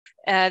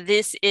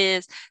This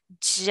is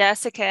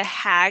Jessica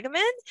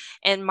Hagman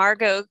and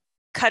Margot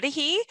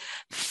Cudahy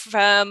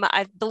from,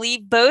 I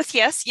believe, both,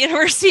 yes,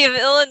 University of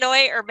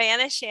Illinois,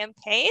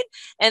 Urbana-Champaign,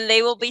 and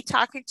they will be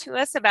talking to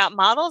us about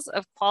models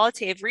of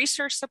qualitative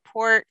research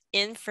support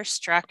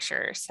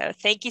infrastructure. So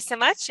thank you so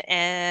much,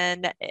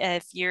 and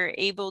if you're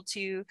able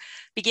to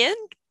begin,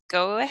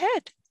 go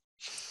ahead.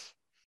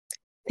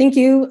 Thank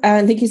you,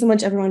 and thank you so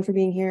much, everyone, for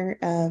being here.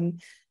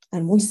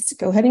 And we'll just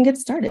go ahead and get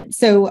started.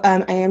 So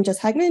I am Jess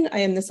Hagman. I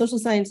am the Social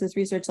Sciences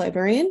Research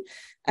Librarian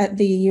at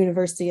the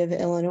University of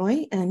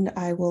Illinois, and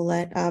I will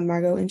let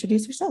Margot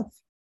introduce herself.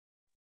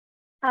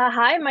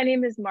 Hi, my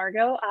name is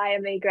Margot. I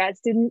am a grad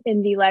student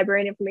in the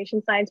Librarian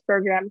Information Science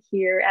program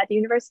here at the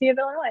University of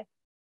Illinois.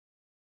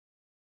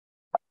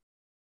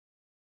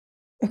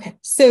 Okay,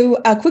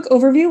 so a quick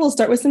overview. We'll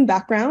start with some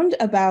background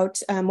about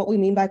what we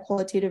mean by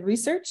qualitative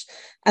research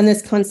and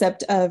this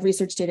concept of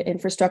research data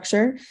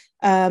infrastructure.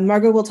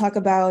 Margot will talk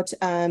about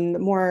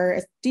more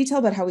detail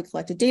about how we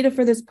collected data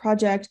for this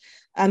project,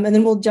 and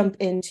then we'll jump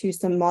into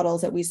some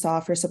models that we saw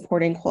for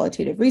supporting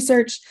qualitative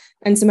research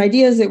and some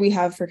ideas that we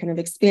have for kind of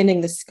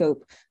expanding the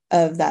scope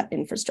of that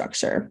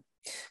infrastructure.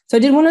 So I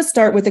did want to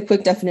start with a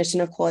quick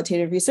definition of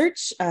qualitative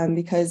research,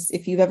 because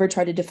if you've ever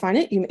tried to define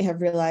it, you may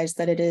have realized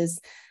that it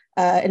is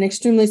an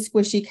extremely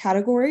squishy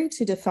category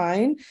to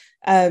define.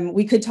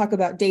 We could talk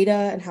about data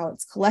and how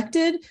it's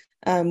collected.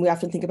 We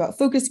often think about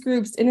focus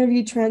groups,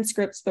 interview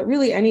transcripts, but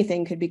really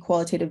anything could be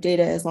qualitative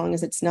data as long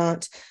as it's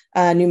not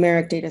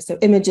numeric data. So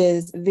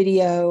images,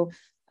 video.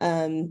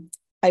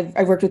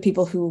 I've worked with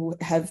people who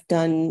have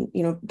done,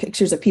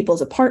 pictures of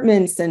people's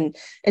apartments, and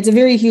it's a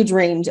very huge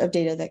range of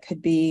data that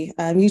could be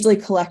usually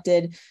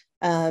collected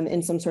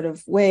in some sort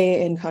of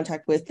way in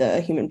contact with the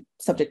human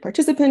subject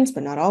participants,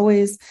 but not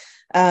always.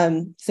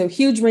 So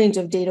huge range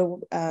of data,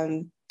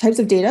 types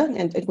of data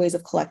and ways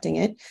of collecting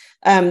it.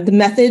 The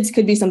methods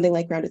could be something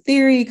like grounded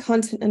theory,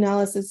 content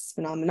analysis,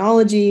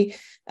 phenomenology,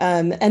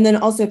 and then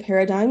also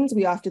paradigms.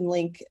 We often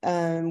link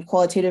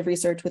qualitative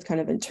research with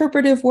kind of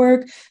interpretive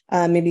work,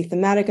 maybe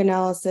thematic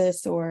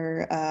analysis,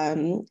 or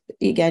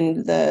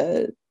again,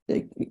 the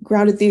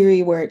grounded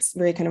theory where it's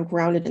very kind of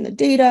grounded in the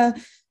data,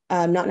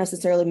 not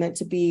necessarily meant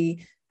to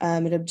be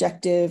an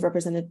objective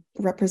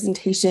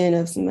representation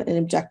of an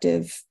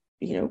objective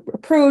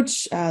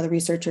approach. The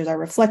researchers are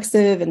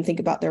reflexive and think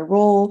about their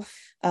role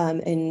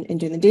in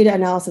doing the data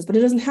analysis, but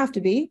it doesn't have to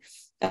be.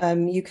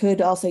 You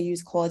could also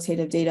use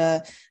qualitative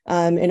data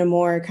in a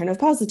more kind of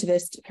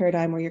positivist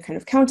paradigm where you're kind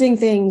of counting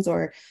things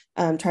or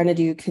trying to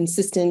do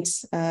consistent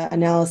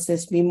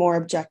analysis, be more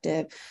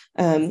objective.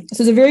 So it's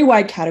a very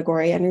wide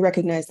category, and we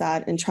recognize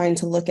that and trying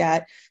to look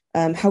at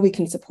how we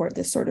can support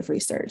this sort of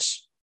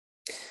research.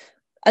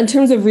 In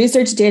terms of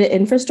research data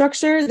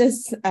infrastructure,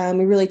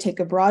 we really take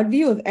a broad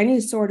view of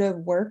any sort of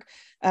work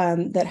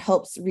that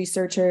helps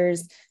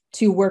researchers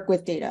to work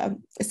with data.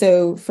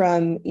 So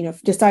from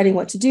deciding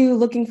what to do,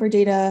 looking for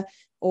data,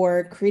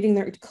 or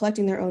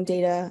collecting their own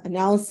data,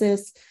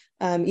 analysis,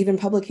 even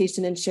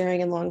publication and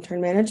sharing and long-term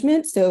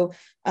management. So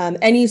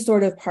any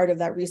sort of part of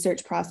that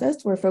research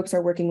process where folks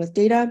are working with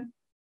data,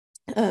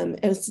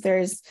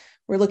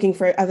 we're looking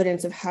for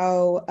evidence of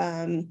how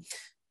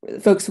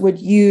folks would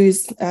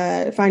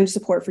find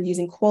support for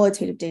using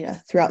qualitative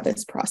data throughout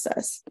this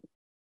process.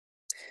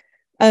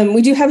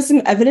 We do have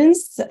some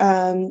evidence,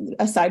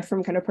 aside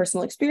from kind of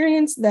personal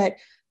experience, that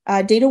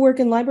data work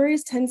in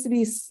libraries tends to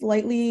be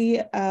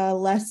slightly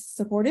less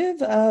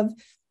supportive of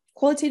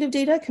qualitative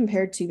data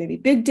compared to maybe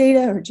big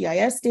data or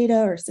GIS data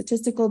or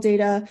statistical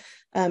data.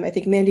 I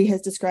think Mandy has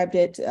described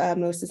it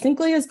most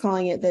succinctly as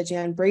calling it the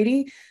Jan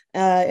Brady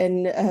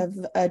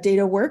of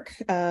data work,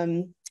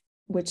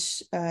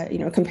 which,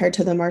 compared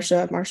to the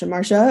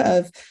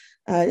Marsha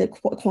of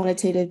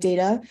quantitative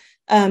data.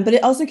 But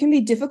it also can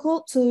be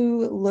difficult to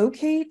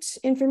locate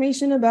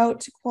information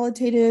about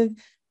qualitative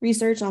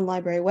research on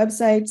library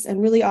websites,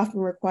 and really often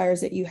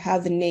requires that you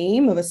have the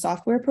name of a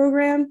software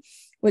program,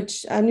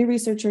 which new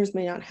researchers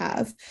may not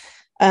have.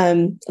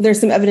 There's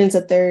some evidence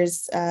that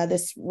there's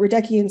this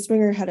Radecki and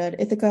Springer had an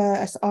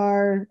Ithaca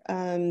SR.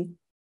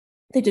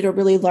 They did a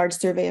really large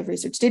survey of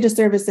research data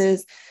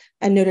services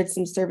and noted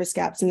some service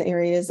gaps in the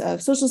areas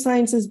of social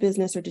sciences,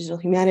 business, or digital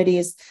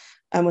humanities,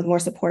 with more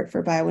support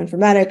for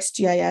bioinformatics,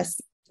 GIS,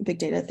 big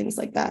data, things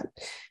like that.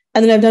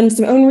 And then I've done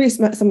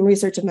some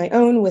research of my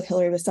own with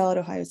Hilary Bissell at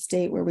Ohio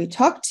State, where we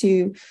talked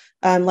to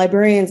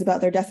librarians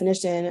about their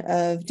definition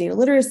of data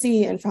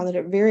literacy, and found that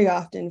it very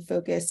often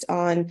focused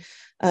on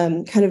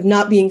kind of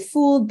not being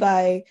fooled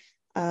by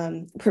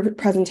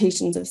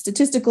presentations of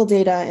statistical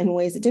data in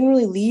ways that didn't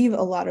really leave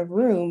a lot of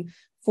room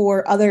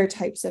for other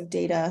types of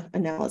data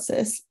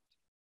analysis.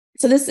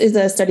 So this is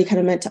a study kind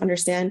of meant to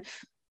understand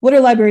what are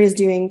libraries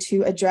doing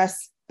to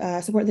address,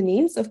 support the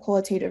needs of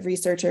qualitative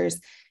researchers,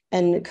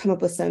 and come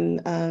up with some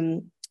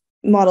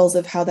models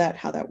of how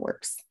that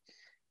works.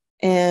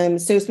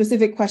 And so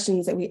specific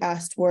questions that we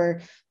asked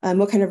were,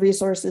 what kind of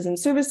resources and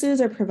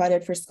services are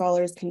provided for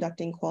scholars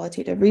conducting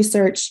qualitative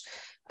research?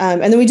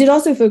 And then we did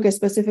also focus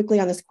specifically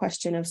on this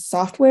question of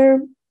software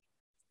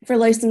for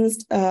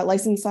licensed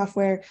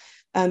software,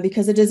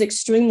 because it is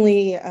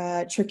extremely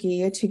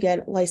tricky to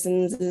get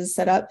licenses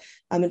set up.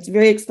 It's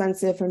very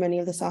expensive for many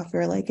of the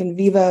software, like in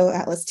Vivo,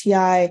 Atlas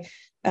TI.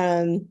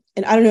 And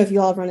I don't know if you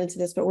all have run into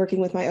this, but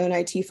working with my own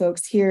IT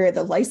folks here,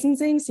 the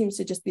licensing seems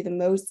to just be the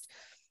most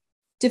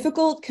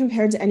difficult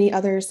compared to any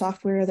other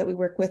software that we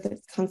work with.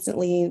 It's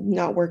constantly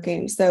not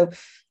working. So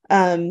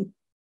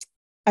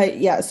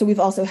so we've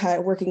also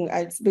had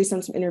based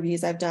on some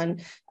interviews I've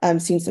done,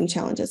 seen some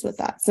challenges with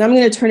that. So I'm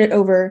going to turn it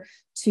over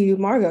to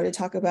Margot to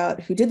talk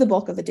about, who did the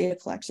bulk of the data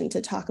collection,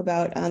 to talk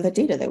about the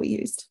data that we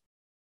used.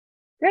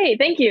 Great,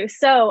 thank you.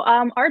 So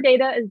our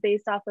data is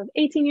based off of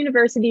 18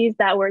 universities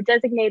that were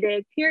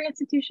designated peer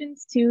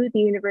institutions to the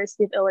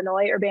University of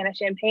Illinois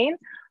Urbana-Champaign,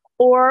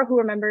 or who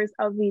are members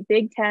of the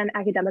Big Ten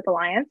Academic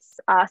Alliance.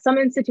 Some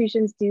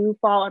institutions do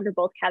fall under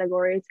both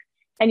categories,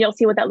 and you'll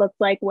see what that looks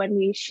like when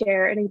we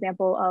share an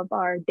example of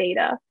our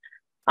data.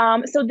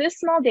 So this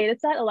small data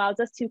set allows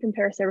us to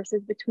compare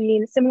services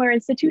between similar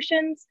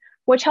institutions,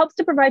 which helps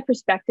to provide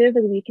perspective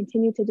as we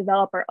continue to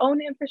develop our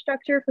own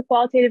infrastructure for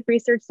qualitative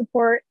research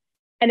support.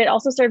 And it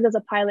also serves as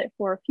a pilot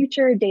for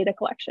future data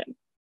collection.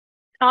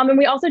 And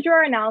we also drew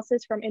our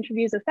analysis from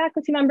interviews with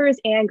faculty members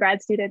and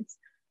grad students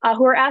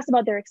who are asked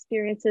about their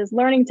experiences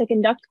learning to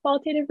conduct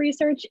qualitative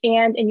research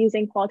and in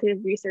using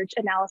qualitative research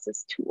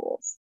analysis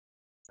tools.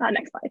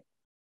 Next slide.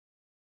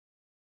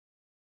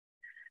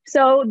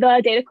 So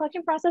the data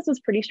collection process was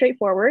pretty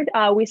straightforward.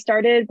 We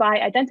started by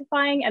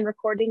identifying and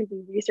recording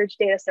the research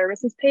data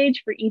services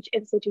page for each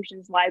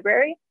institution's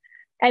library.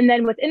 And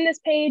then within this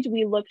page,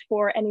 we looked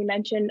for any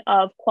mention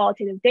of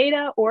qualitative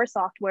data or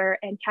software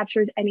and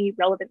captured any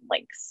relevant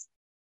links.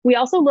 We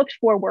also looked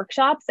for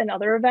workshops and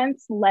other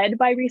events led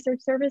by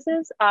research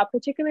services,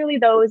 particularly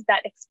those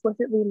that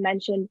explicitly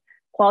mentioned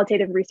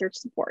qualitative research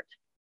support.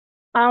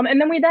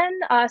 And then we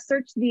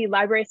searched the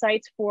library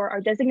sites for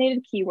our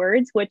designated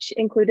keywords, which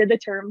included the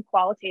term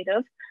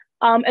qualitative,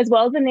 as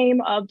well as the name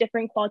of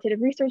different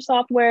qualitative research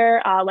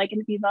software like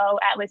in Vivo,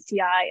 Atlas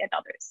TI, and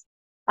others.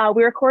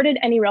 We recorded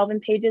any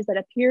relevant pages that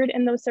appeared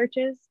in those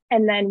searches,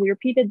 and then we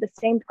repeated the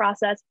same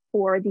process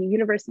for the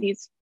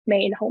university's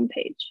main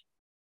homepage.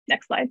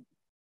 Next slide.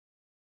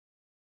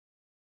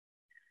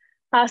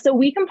 So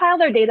we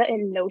compiled our data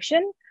in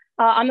Notion.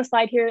 On the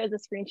slide here is a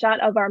screenshot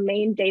of our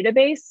main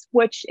database,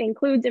 which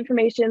includes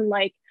information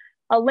like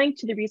a link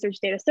to the research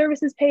data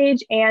services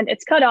page, and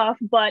it's cut off,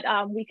 but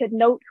we could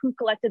note who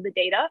collected the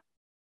data.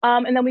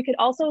 And then we could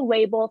also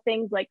label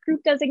things like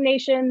group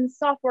designations,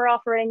 software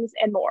offerings,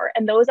 and more.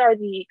 And those are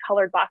the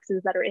colored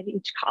boxes that are in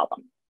each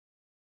column.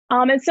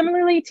 And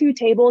similarly to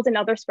tables and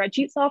other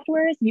spreadsheet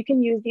softwares, you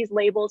can use these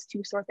labels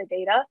to sort the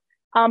data.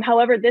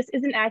 However, this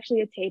isn't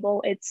actually a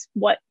table. It's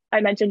what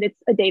I mentioned, it's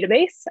a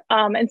database.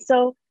 And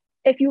so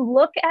if you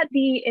look at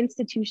the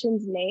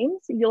institution's names,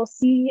 you'll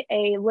see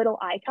a little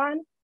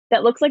icon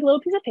that looks like a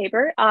little piece of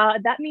paper.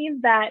 That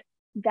means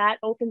that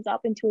opens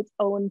up into its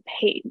own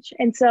page.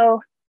 And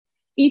so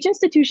each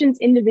institution's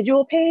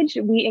individual page,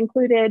 we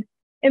included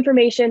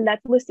information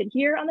that's listed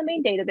here on the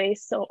main database.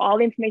 So all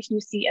the information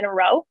you see in a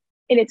row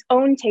in its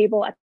own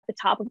table at the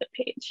top of the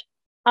page.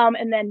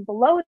 And then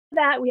below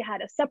that, we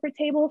had a separate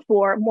table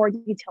for more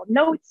detailed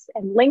notes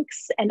and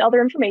links and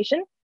other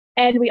information.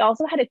 And we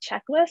also had a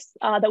checklist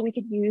that we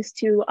could use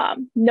to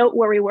note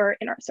where we were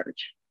in our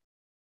search.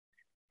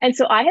 And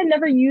so I had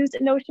never used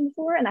Notion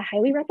before, and I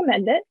highly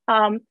recommend it.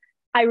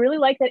 I really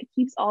like that it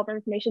keeps all of our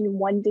information in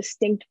one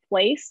distinct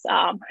place.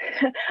 I've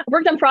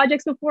worked on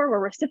projects before where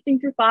we're sifting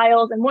through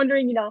files and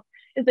wondering,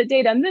 is the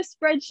data in this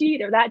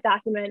spreadsheet or that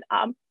document?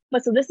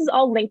 But so this is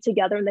all linked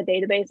together in the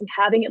database, and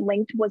having it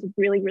linked was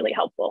really, really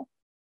helpful.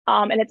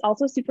 And it's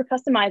also super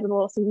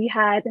customizable. So we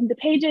had the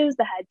pages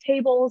that had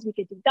tables, we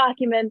could do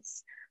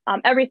documents,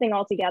 everything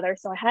all together.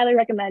 So I highly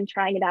recommend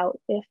trying it out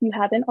if you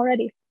haven't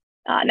already.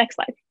 Next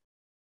slide.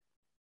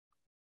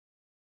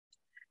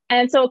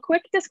 And so a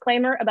quick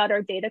disclaimer about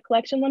our data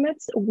collection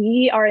limits.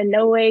 We are in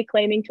no way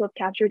claiming to have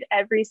captured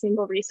every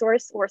single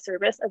resource or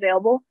service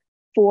available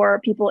for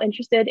people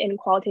interested in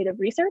qualitative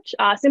research,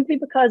 simply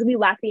because we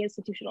lack the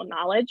institutional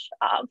knowledge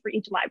for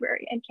each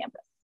library and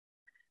campus.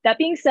 That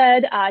being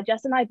said,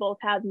 Jess and I both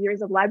have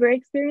years of library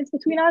experience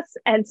between us.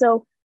 And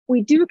so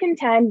we do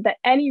contend that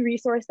any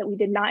resource that we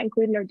did not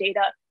include in our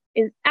data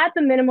is at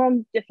the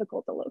minimum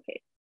difficult to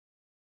locate.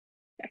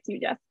 Back to you,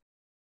 Jess.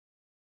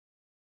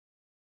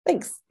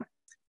 Thanks.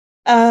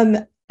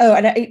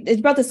 It's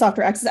about the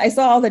software access. I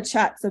saw all the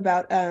chats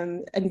about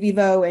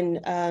NVivo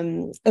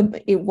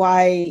and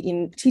why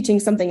in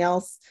teaching something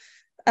else,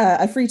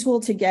 a free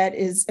tool to get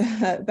is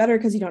better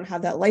because you don't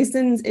have that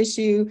license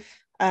issue.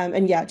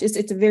 And yeah, just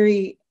it's a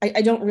very,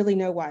 I don't really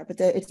know why,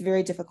 but it's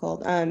very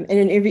difficult. In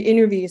an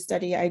interview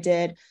study I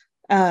did,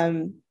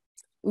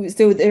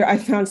 so there I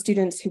found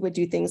students who would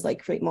do things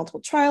like create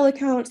multiple trial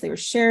accounts. They were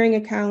sharing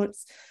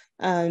accounts,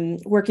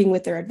 working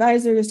with their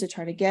advisors to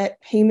try to get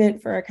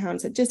payment for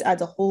accounts. It just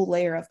adds a whole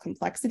layer of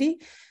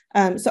complexity.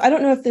 So I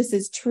don't know if this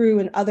is true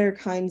in other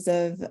kinds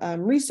of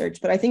research,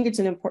 but I think it's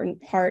an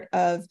important part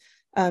of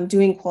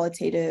doing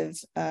qualitative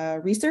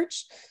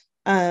research.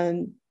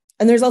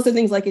 And there's also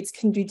things like it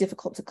can be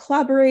difficult to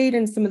collaborate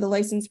in some of the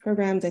license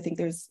programs. I think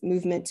there's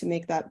movement to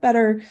make that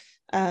better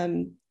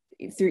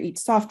through each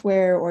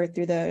software or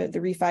through the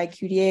ReFi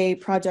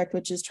QDA project,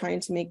 which is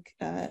trying to make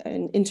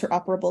an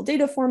interoperable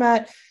data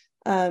format.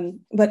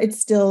 But it's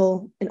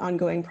still an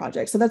ongoing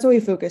project. So that's why we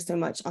focus so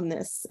much on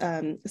this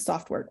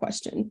software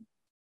question.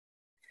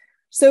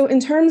 So in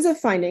terms of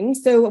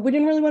findings, so we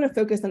didn't really want to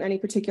focus on any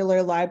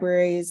particular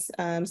library's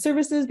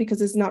services because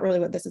this is not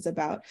really what this is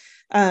about.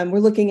 We're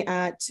looking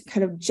at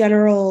kind of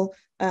general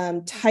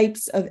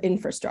types of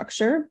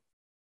infrastructure.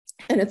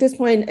 And at this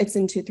point, it's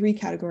into 3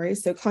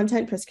 categories. So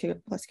content plus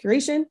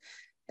curation,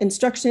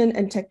 instruction,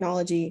 and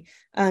technology,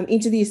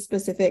 each of these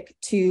specific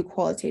to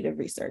qualitative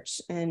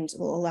research. And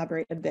we'll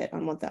elaborate a bit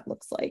on what that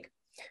looks like.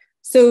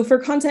 So for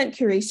content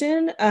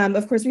curation,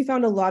 of course, we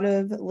found a lot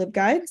of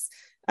LibGuides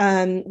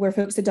where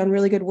folks had done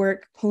really good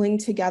work pulling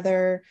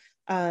together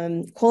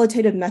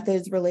qualitative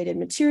methods related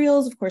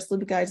materials. Of course,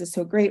 LibGuides is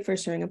so great for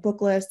sharing a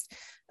book list.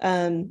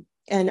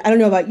 And I don't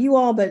know about you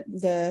all, but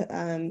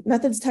the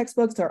methods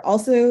textbooks are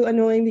also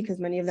annoying because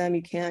many of them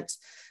you can't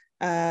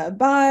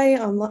buy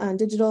on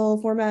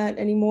digital format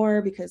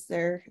anymore because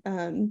they're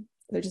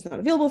just not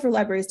available for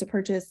libraries to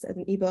purchase as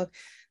an ebook.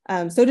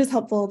 So it is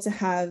helpful to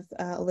have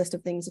a list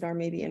of things that are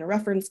maybe in a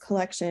reference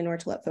collection or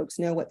to let folks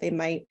know what they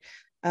might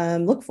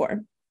look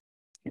for.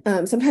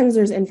 Sometimes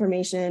there's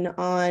information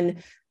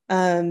on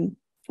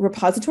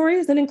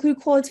repositories that include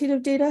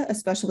qualitative data,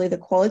 especially the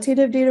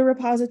qualitative data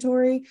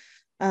repository,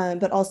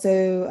 but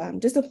also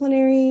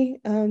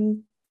disciplinary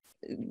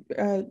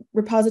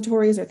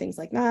repositories or things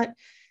like that.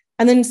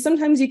 And then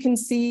sometimes you can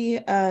see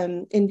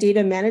in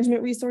data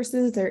management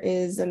resources, there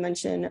is a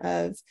mention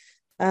of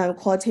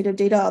qualitative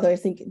data, although I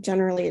think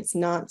generally it's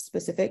not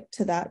specific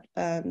to that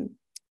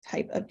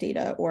type of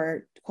data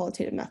or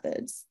qualitative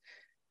methods.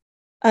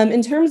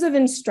 In terms of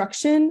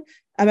instruction,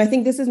 I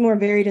think this is more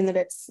varied in that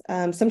it's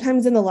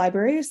sometimes in the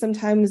library,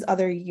 sometimes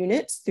other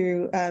units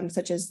through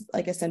such as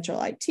like a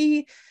central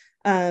IT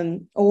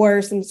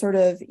or some sort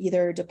of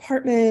either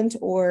department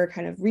or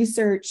kind of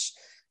research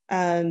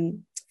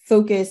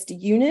focused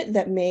unit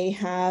that may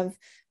have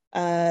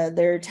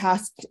their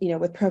task,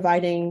 with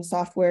providing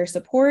software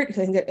support. I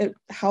think that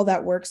how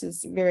that works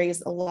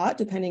varies a lot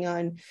depending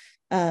on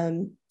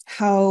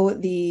how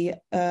the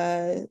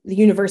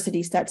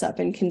university sets up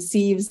and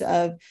conceives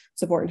of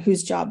support and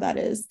whose job that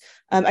is.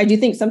 I do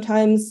think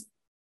sometimes,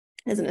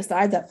 as an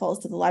aside, that falls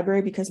to the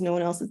library because no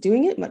one else is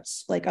doing it,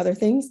 much like other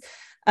things.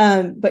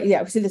 But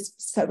yeah, we see this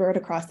spread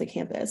across the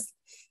campus.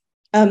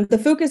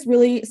 The focus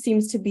really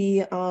seems to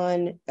be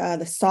on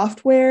the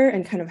software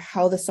and kind of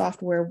how the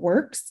software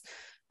works.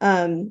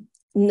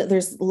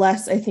 There's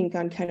less, I think,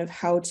 on kind of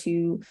how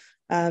to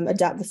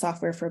adapt the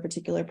software for a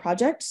particular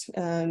project,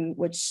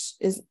 which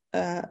is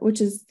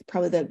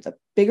probably the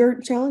bigger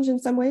challenge in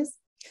some ways.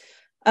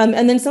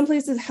 And then some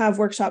places have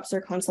workshops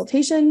or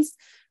consultations.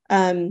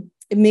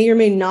 It may or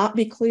may not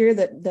be clear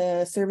that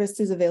the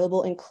services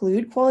available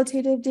include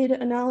qualitative data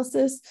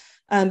analysis,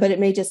 but it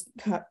may just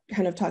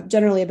kind of talk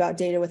generally about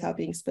data without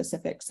being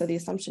specific. So the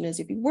assumption is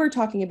if you were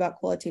talking about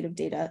qualitative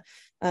data,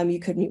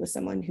 you could meet with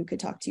someone who could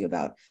talk to you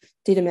about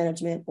data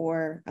management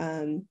or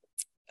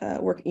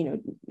work,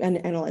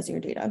 and analyzing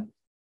your data.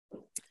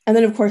 And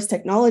then, of course,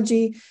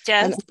 technology.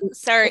 Jess,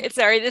 sorry,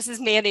 this is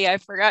Mandy. I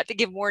forgot to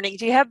give warning.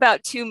 Do you have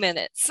about 2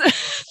 minutes?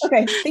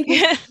 Okay, thank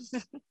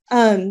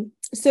you.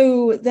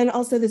 So then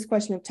also this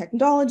question of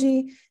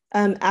technology,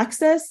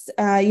 access.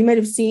 You might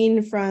have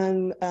seen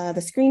from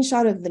the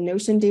screenshot of the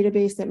Notion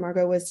database that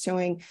Margot was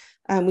showing.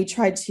 We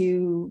tried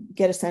to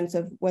get a sense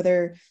of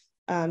whether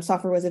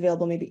software was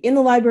available maybe in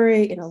the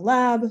library, in a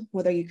lab,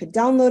 whether you could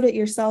download it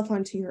yourself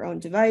onto your own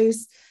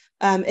device.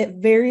 It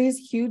varies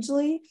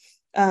hugely.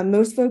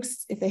 Most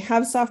folks, if they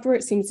have software,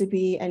 it seems to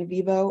be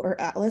NVivo or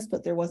Atlas,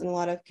 but there wasn't a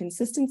lot of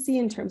consistency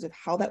in terms of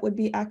how that would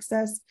be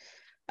accessed.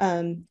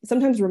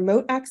 Sometimes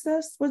remote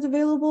access was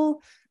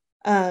available.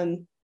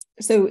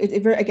 So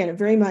it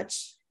very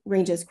much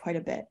ranges quite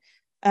a bit.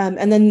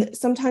 And then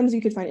sometimes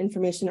you could find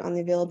information on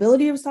the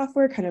availability of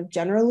software kind of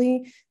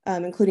generally,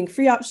 including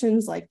free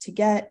options like to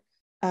get,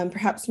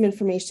 perhaps some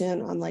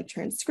information on like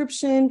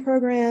transcription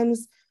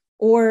programs,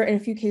 or in a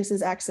few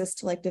cases, access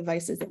to like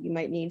devices that you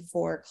might need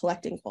for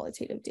collecting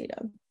qualitative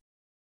data.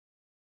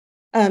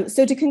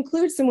 So to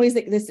conclude, some ways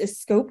that this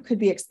scope could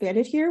be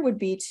expanded here would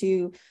be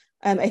to,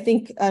 I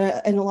think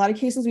in a lot of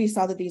cases, we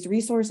saw that these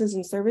resources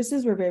and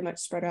services were very much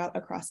spread out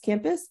across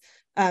campus.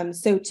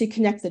 So to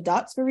connect the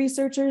dots for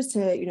researchers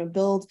to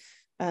build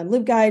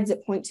LibGuides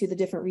that point to the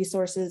different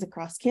resources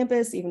across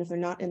campus, even if they're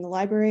not in the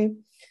library.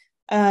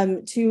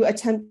 To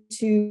attempt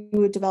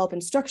to develop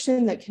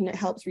instruction that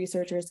helps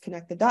researchers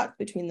connect the dots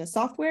between the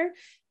software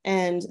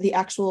and the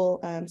actual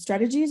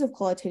strategies of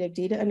qualitative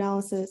data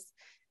analysis,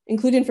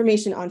 include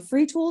information on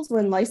free tools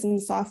when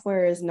licensed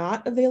software is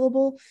not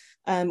available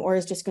or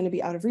is just going to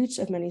be out of reach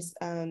of many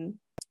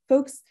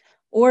folks,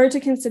 or to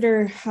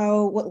consider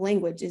what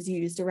language is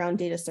used around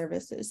data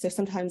services. So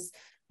sometimes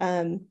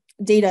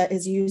data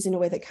is used in a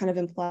way that kind of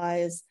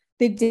implies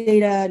big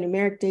data,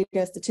 numeric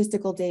data,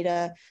 statistical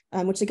data,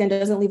 which again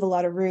doesn't leave a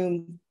lot of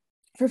room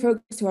for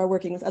folks who are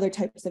working with other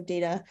types of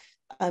data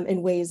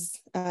in ways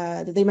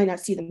that they might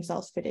not see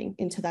themselves fitting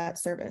into that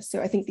service.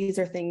 So I think these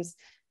are things,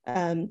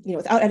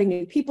 without adding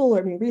new people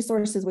or new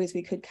resources, ways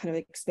we could kind of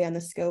expand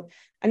the scope.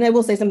 And I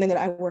will say something that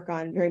I work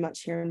on very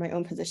much here in my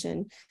own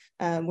position,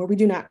 where we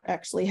do not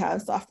actually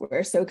have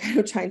software. So kind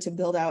of trying to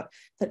build out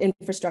that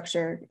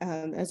infrastructure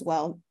as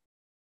well.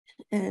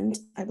 And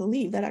I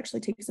believe that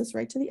actually takes us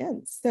right to the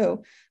end.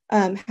 So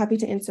happy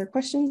to answer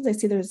questions. I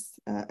see there's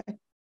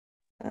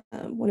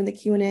one in the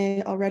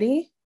Q&A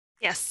already.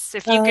 Yes,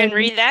 if you can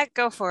read that,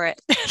 go for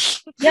it.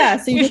 Yeah,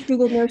 so you just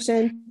Googled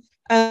Notion.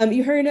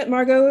 You heard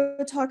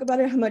Margot talk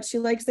about it, how much she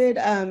likes it.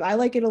 I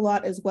like it a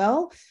lot as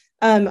well.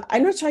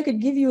 I'm not sure I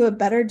could give you a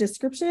better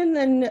description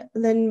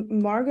than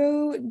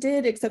Margot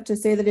did, except to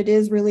say that it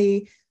is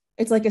really,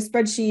 it's like a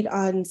spreadsheet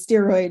on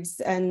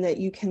steroids, and that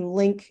you can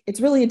link,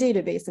 it's really a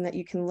database, and that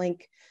you can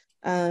link,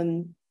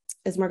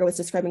 as Margot was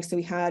describing. So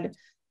we had,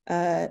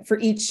 for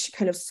each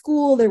kind of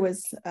school, there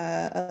was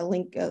a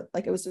link,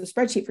 like it was a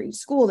spreadsheet for each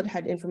school that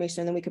had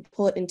information, and then we could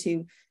pull it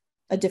into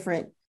a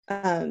different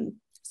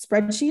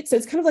spreadsheet. So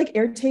it's kind of like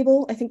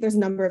Airtable. I think there's a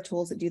number of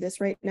tools that do this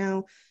right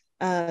now.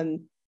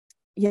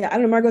 Yeah, I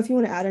don't know, Margot, if you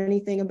want to add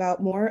anything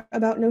more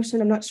about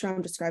Notion. I'm not sure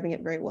I'm describing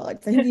it very well. I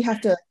think you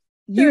have to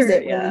use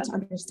it really to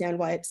understand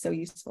why it's so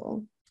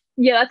useful.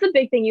 Yeah, that's a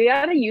big thing. You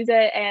got to use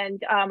it.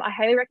 And I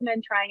highly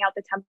recommend trying out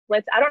the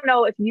templates. I don't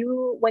know if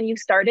you, when you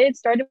started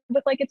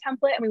with like a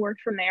template and we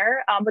worked from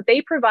there, but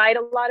they provide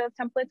a lot of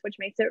templates, which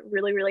makes it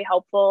really, really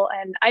helpful.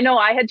 And I know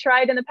I had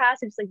tried in the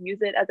past to just like use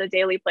it as a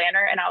daily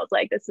planner, and I was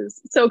like, this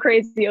is so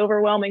crazy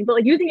overwhelming, but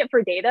like using it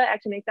for data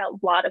actually makes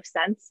a lot of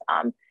sense.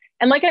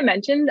 And like I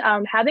mentioned,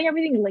 having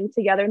everything linked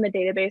together in the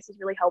database is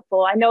really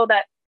helpful. I know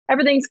that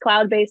everything's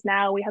cloud-based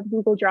now. We have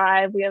Google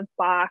Drive, we have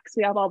Box,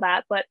 we have all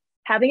that, but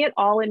having it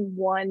all in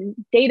one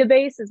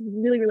database is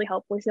really, really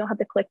helpful. So you don't have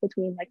to click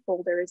between like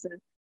folders and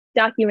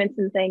documents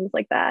and things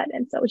like that.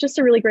 And so it's just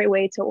a really great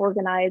way to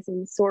organize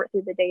and sort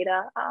through the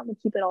data and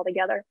keep it all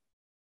together.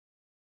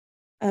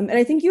 And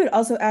I think you had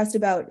also asked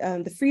about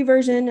the free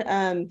version.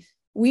 I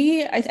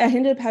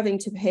ended up having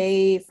to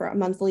pay for a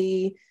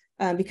monthly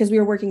because we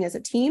were working as a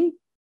team.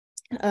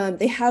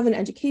 They have an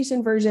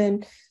education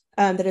version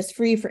that is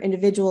free for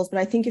individuals, but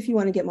I think if you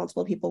want to get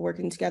multiple people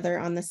working together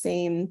on the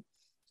same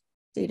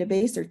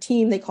database or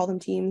team, they call them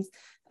teams,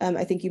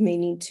 I think you may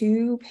need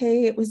to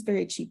pay. It was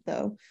very cheap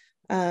though.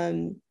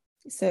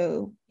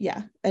 So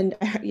yeah, and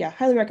yeah,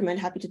 highly recommend,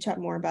 happy to chat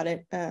more about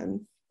it.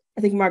 I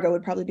think Margot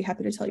would probably be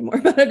happy to tell you more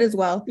about it as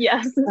well.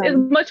 Yes, it's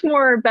much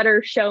more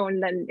better shown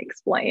than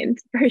explained,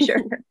 for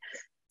sure.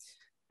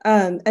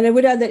 And I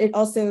would add that it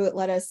also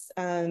let us,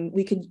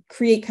 we could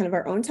create kind of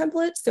our own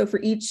templates. So for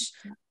each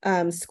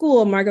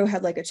school, Margot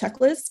had like a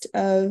checklist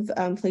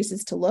of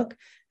places to look,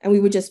 and we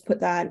would just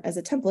put that as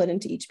a template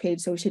into each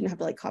page. So we shouldn't have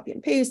to like copy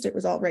and paste. It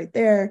was all right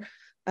there.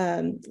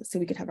 So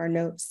we could have our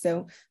notes.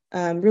 So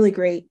really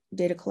great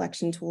data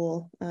collection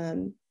tool.